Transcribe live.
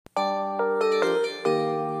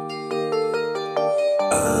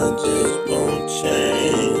I just want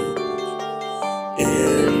change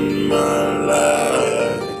in my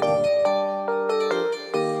life.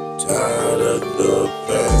 Tired of the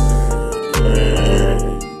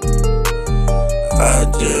pain. I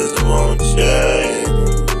just want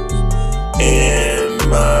change in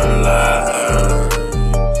my life.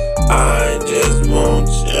 I just want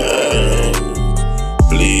change.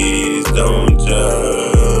 Please don't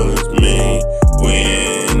judge me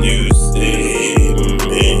when you see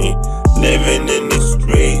me living in the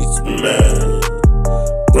streets, man.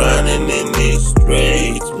 Grinding in these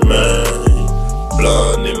streets, man.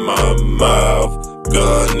 Blood in my mouth,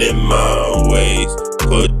 gun in my waist.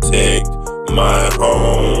 Protect my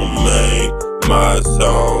home, man. My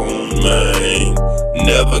zone, man.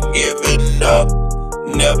 Never giving up,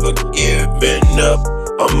 never giving up.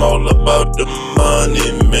 I'm all about the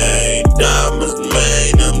money, man. Diamonds,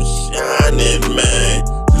 man, I'm shining, man.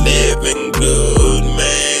 Living good,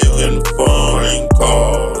 man, in foreign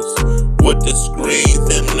cars with the screens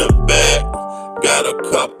in the back. Got a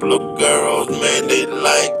couple of girls, man, they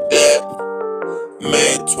like that.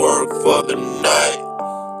 Man, twerk for the night,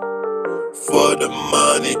 for the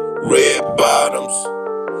money, red bottoms.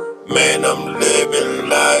 Man, I'm living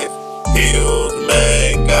life. Hills,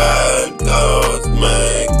 man, got cars,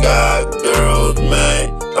 man, got girls,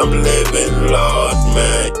 man. I'm living large,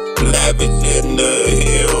 man. Lavish in the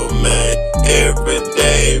hill, man. Every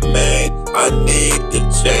day, man. I need to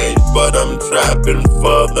change, but I'm trapping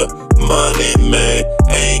for the money, man.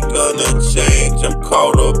 Ain't gonna change. I'm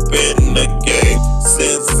caught up in the game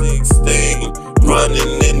since 16.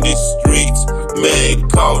 Running in these streets, man.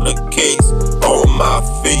 Caught a case on my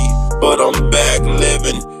feet, but I'm back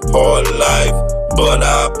living hard life. But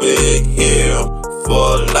I'll be here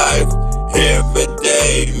for life. Every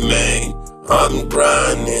day, man. I'm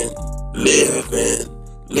grinding, living.